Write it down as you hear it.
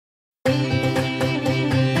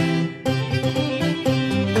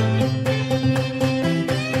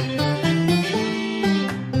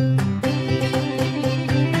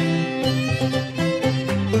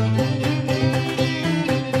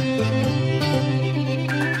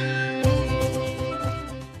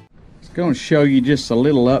Going to show you just a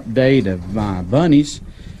little update of my bunnies,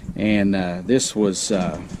 and this was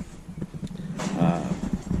it's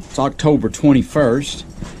October 21st,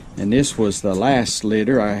 and this was the last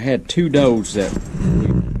litter. I had two does that we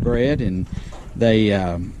bred, and they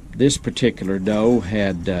this particular doe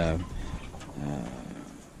had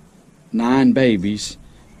 9 babies,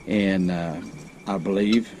 and I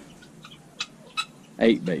believe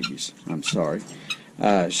 8 babies. I'm sorry.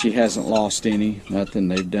 She hasn't lost any, nothing.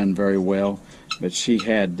 They've done very well, but she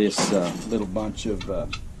had this little bunch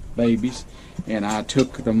of babies, and I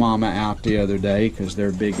took the mama out the other day because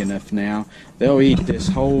they're big enough now. They'll eat this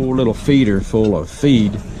whole little feeder full of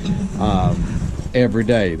feed every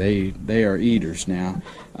day. They are eaters now.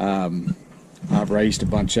 I've raised a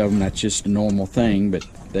bunch of them. That's just a normal thing, but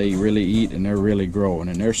they really eat, and they're really growing,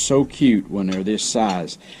 and they're so cute when they're this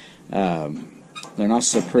size. They're not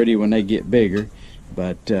so pretty when they get bigger,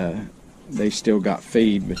 but they still got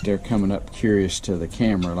feed, but they're coming up curious to the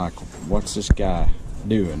camera, like, what's this guy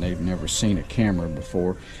doing? They've never seen a camera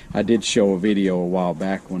before. I did show a video a while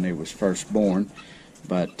back when they was first born,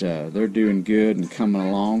 but they're doing good and coming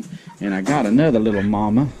along. And I got another little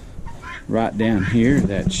mama right down here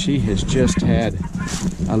that she has just had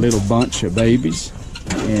a little bunch of babies,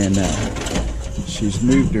 and she's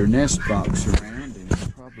moved her nest box around, and it's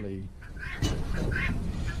probably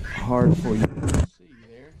hard for you to see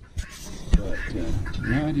there, but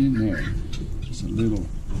right in there is a little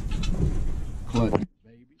clutch of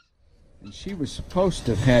babies, and she was supposed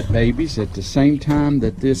to have had babies at the same time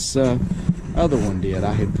that this other one did.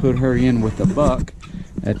 I had put her in with a buck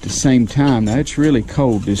at the same time. Now it's really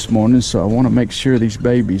cold this morning, so I want to make sure these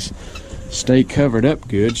babies stay covered up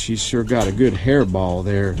good. She's sure got a good hairball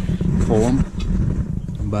there for them,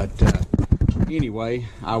 but anyway,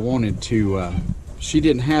 I wanted to she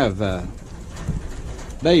didn't have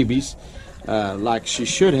babies like she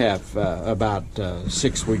should have about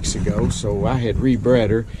 6 weeks ago, so I had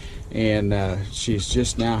rebred her, and she's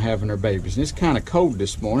just now having her babies. And it's kind of cold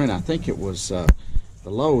this morning. I think it was the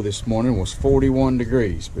low this morning was 41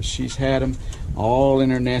 degrees, but she's had them all in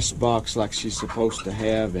her nest box like she's supposed to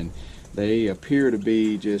have, and they appear to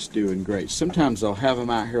be just doing great. Sometimes they'll have them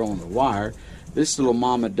out here on the wire. This little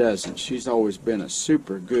mama doesn't. She's always been a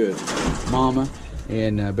super good mama,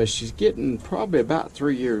 and but she's getting probably about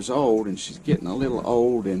 3 years old, and she's getting a little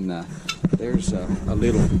old, and there's a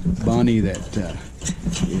little bunny that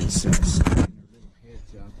is sticking her little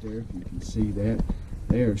heads out there, if you can see that.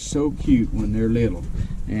 They are so cute when they're little,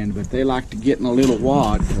 but they like to get in a little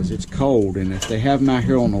wad because it's cold, and if they have them out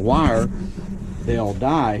here on the wire, they'll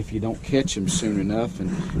die if you don't catch them soon enough,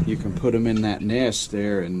 and you can put them in that nest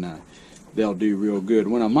there, and they'll do real good.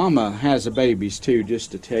 When a mama has a babies too,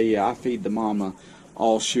 just to tell you, I feed the mama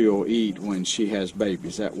all she'll eat when she has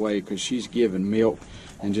babies. That way, because she's giving milk,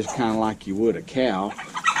 and just kind of like you would a cow,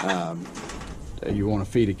 you want to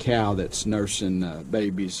feed a cow that's nursing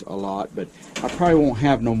babies a lot. But I probably won't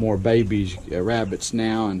have no more babies, rabbits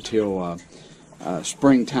now until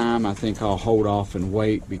springtime. I think I'll hold off and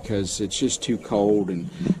wait because it's just too cold, and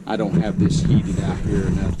I don't have this heated out here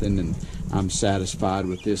or nothing, and I'm satisfied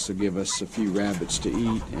with this. Will give us a few rabbits to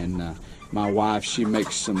eat, and my wife, she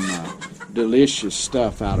makes some delicious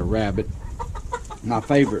stuff out of rabbit. My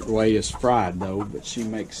favorite way is fried though, but she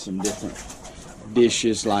makes some different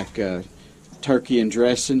dishes like turkey and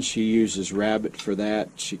dressing. She uses rabbit for that.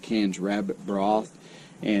 She cans rabbit broth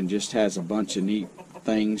and just has a bunch of neat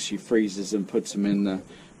things. She freezes them, puts them in the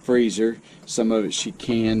freezer. Some of it she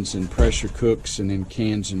cans and pressure cooks, and then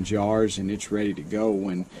cans in jars, and it's ready to go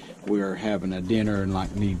when we're having a dinner and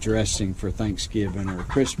like need dressing for Thanksgiving or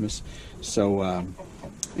Christmas. So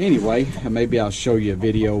anyway, maybe I'll show you a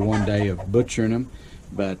video one day of butchering them,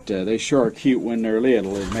 but they sure are cute when they're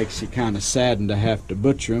little. It makes you kind of saddened to have to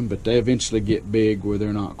butcher them, but they eventually get big where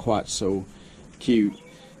they're not quite so cute.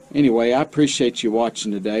 Anyway, I appreciate you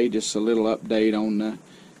watching today. Just a little update on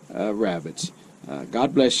the rabbits.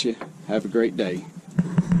 God bless you. Have a great day.